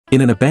In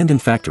an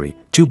abandoned factory,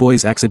 two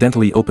boys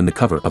accidentally open the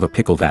cover of a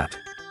pickle vat.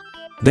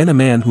 Then a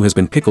man who has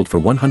been pickled for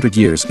 100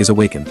 years is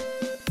awakened.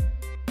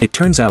 It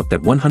turns out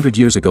that 100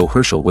 years ago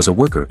Herschel was a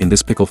worker in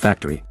this pickle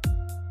factory.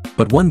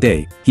 But one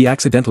day, he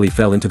accidentally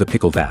fell into the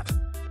pickle vat.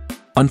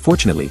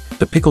 Unfortunately,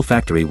 the pickle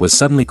factory was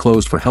suddenly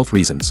closed for health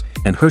reasons,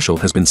 and Herschel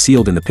has been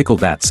sealed in the pickle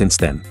vat since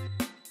then.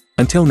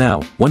 Until now,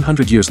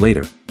 100 years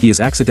later, he is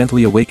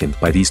accidentally awakened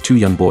by these two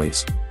young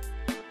boys.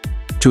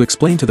 To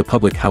explain to the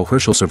public how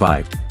Herschel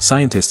survived,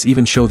 scientists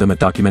even show them a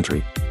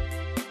documentary.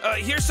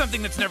 Here's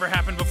something that's never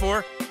happened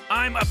before.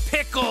 I'm a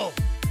pickle!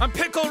 I'm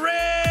Pickle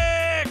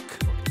Rick!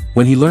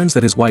 When he learns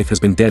that his wife has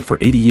been dead for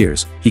 80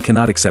 years, he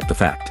cannot accept the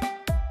fact.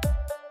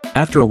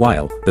 After a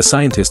while, the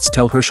scientists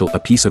tell Herschel a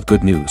piece of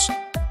good news.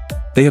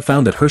 They have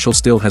found that Herschel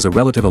still has a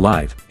relative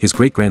alive, his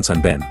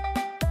great-grandson Ben.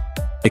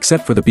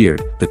 Except for the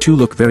beard, the two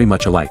look very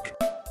much alike.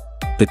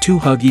 The two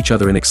hug each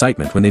other in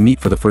excitement when they meet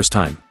for the first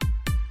time.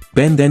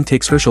 Ben then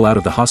takes Herschel out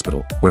of the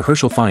hospital, where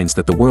Herschel finds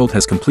that the world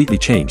has completely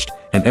changed,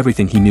 and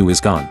everything he knew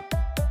is gone.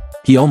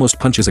 He almost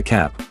punches a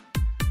cab.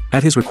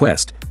 At his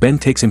request, Ben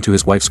takes him to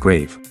his wife's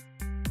grave.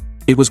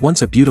 It was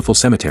once a beautiful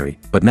cemetery,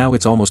 but now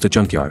it's almost a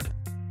junkyard.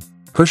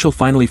 Herschel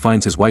finally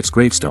finds his wife's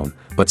gravestone,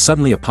 but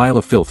suddenly a pile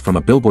of filth from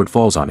a billboard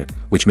falls on it,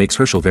 which makes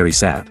Herschel very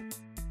sad.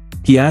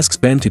 He asks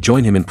Ben to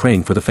join him in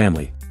praying for the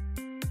family.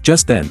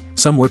 Just then,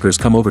 some workers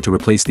come over to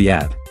replace the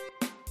ad.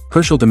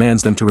 Herschel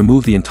demands them to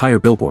remove the entire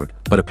billboard,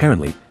 but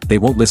apparently, they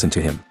won't listen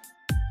to him.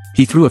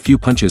 He threw a few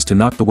punches to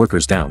knock the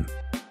workers down.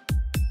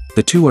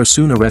 The two are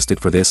soon arrested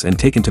for this and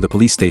taken to the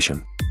police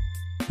station.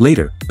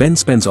 Later, Ben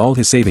spends all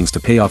his savings to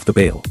pay off the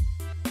bail.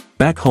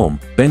 Back home,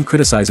 Ben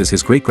criticizes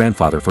his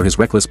great-grandfather for his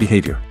reckless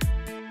behavior.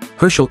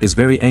 Herschel is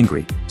very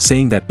angry,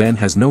 saying that Ben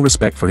has no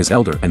respect for his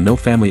elder and no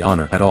family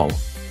honor at all.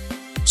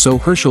 So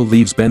Herschel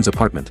leaves Ben's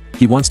apartment.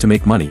 He wants to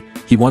make money,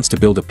 he wants to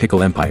build a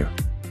pickle empire.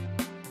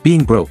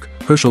 Being broke,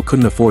 Herschel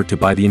couldn't afford to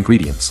buy the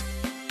ingredients.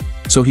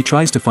 So he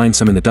tries to find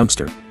some in the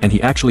dumpster, and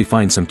he actually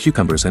finds some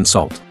cucumbers and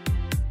salt.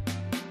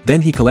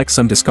 Then he collects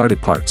some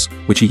discarded parts,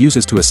 which he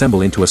uses to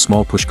assemble into a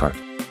small pushcart.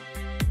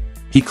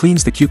 He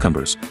cleans the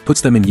cucumbers,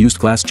 puts them in used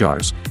glass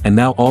jars, and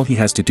now all he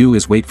has to do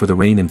is wait for the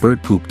rain and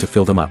bird poop to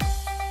fill them up.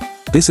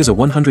 This is a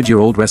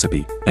 100-year-old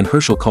recipe, and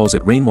Herschel calls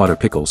it rainwater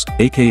pickles,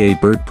 aka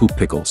bird poop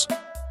pickles.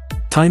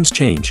 Times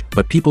change,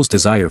 but people's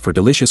desire for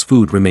delicious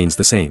food remains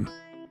the same.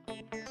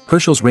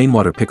 Herschel's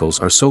rainwater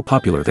pickles are so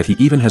popular that he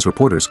even has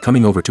reporters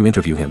coming over to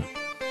interview him.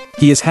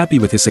 He is happy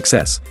with his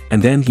success,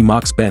 and then he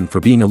mocks Ben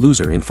for being a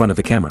loser in front of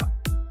the camera.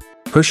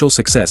 Herschel's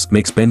success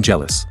makes Ben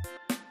jealous.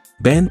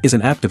 Ben is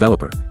an app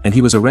developer, and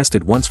he was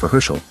arrested once for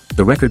Herschel.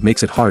 The record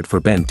makes it hard for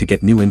Ben to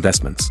get new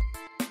investments.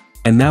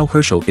 And now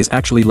Herschel is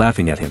actually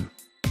laughing at him.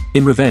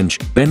 In revenge,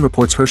 Ben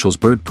reports Herschel's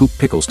bird poop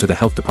pickles to the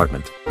health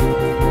department.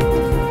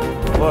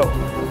 Hello,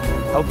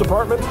 health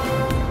department?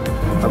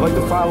 I'd like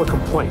to file a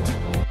complaint.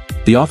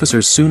 The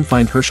officers soon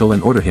find Herschel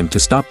and order him to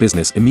stop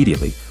business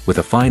immediately, with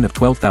a fine of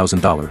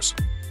 $12,000.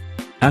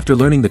 After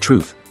learning the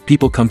truth,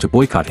 people come to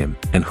boycott him,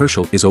 and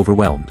Herschel is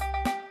overwhelmed.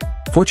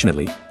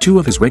 Fortunately, two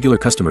of his regular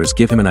customers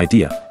give him an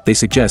idea. They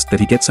suggest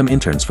that he get some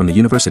interns from the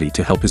university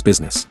to help his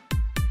business.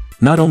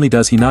 Not only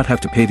does he not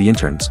have to pay the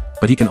interns,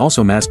 but he can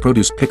also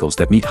mass-produce pickles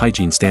that meet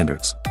hygiene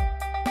standards.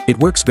 It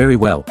works very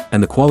well,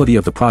 and the quality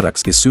of the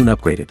products is soon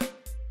upgraded.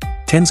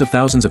 Tens of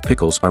thousands of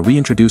pickles are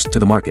reintroduced to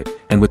the market,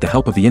 and with the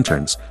help of the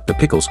interns, the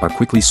pickles are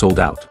quickly sold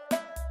out.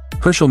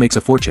 Herschel makes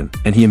a fortune,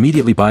 and he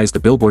immediately buys the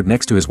billboard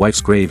next to his wife's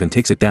grave and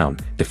takes it down,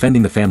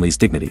 defending the family's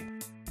dignity.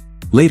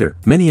 Later,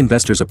 many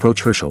investors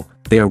approach Herschel.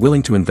 They are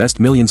willing to invest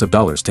millions of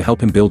dollars to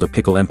help him build a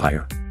pickle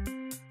empire.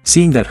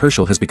 Seeing that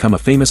Herschel has become a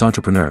famous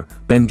entrepreneur,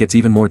 Ben gets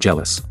even more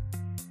jealous.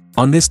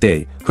 On this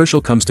day, Herschel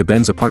comes to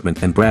Ben's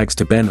apartment and brags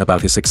to Ben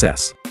about his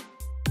success.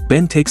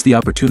 Ben takes the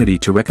opportunity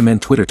to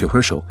recommend Twitter to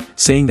Herschel,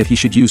 saying that he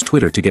should use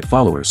Twitter to get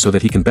followers so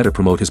that he can better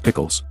promote his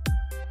pickles.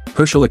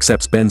 Herschel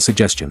accepts Ben's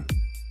suggestion.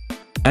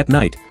 At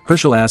night,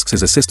 Herschel asks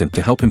his assistant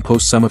to help him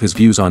post some of his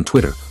views on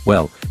Twitter,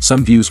 well,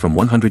 some views from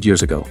 100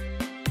 years ago.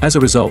 As a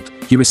result,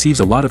 he receives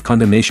a lot of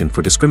condemnation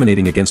for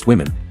discriminating against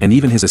women, and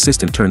even his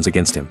assistant turns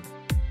against him.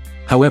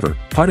 However,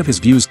 part of his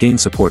views gain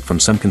support from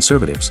some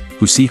conservatives,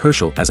 who see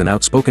Herschel as an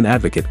outspoken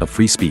advocate of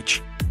free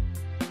speech.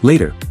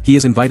 Later, he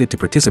is invited to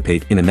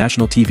participate in a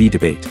national TV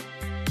debate.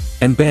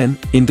 And Ben,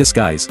 in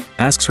disguise,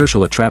 asks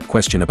Herschel a trap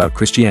question about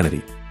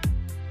Christianity.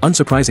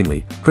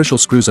 Unsurprisingly, Herschel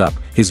screws up.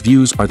 His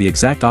views are the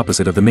exact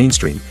opposite of the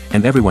mainstream,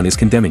 and everyone is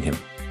condemning him.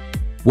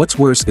 What's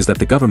worse is that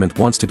the government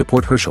wants to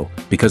deport Herschel,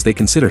 because they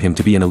consider him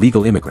to be an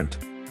illegal immigrant.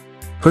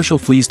 Herschel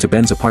flees to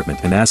Ben's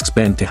apartment and asks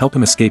Ben to help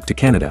him escape to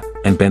Canada,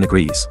 and Ben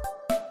agrees.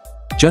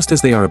 Just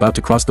as they are about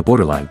to cross the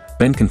borderline,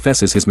 Ben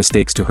confesses his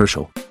mistakes to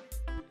Herschel.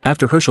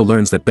 After Herschel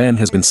learns that Ben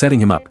has been setting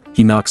him up,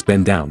 he knocks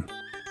Ben down.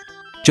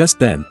 Just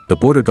then, the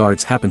border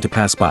guards happen to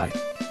pass by.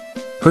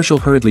 Herschel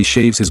hurriedly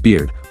shaves his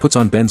beard, puts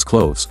on Ben's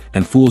clothes,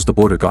 and fools the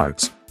border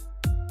guards.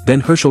 Then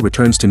Herschel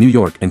returns to New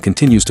York and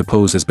continues to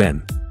pose as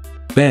Ben.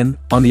 Ben,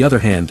 on the other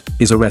hand,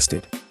 is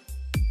arrested.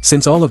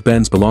 Since all of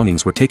Ben's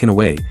belongings were taken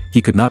away,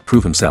 he could not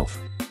prove himself.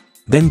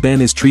 Then Ben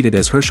is treated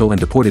as Herschel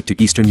and deported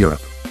to Eastern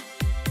Europe.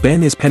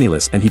 Ben is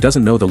penniless and he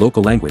doesn't know the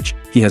local language,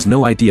 he has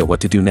no idea what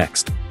to do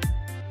next.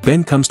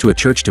 Ben comes to a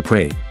church to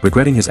pray,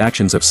 regretting his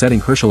actions of setting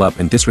Herschel up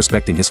and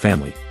disrespecting his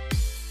family.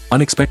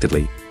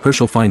 Unexpectedly,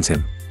 Herschel finds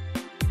him.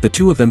 The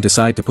two of them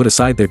decide to put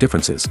aside their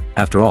differences,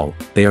 after all,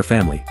 they are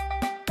family.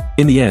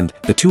 In the end,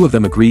 the two of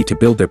them agree to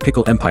build their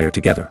pickle empire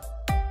together.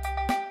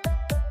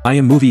 I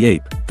am Movie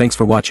Ape, thanks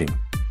for watching.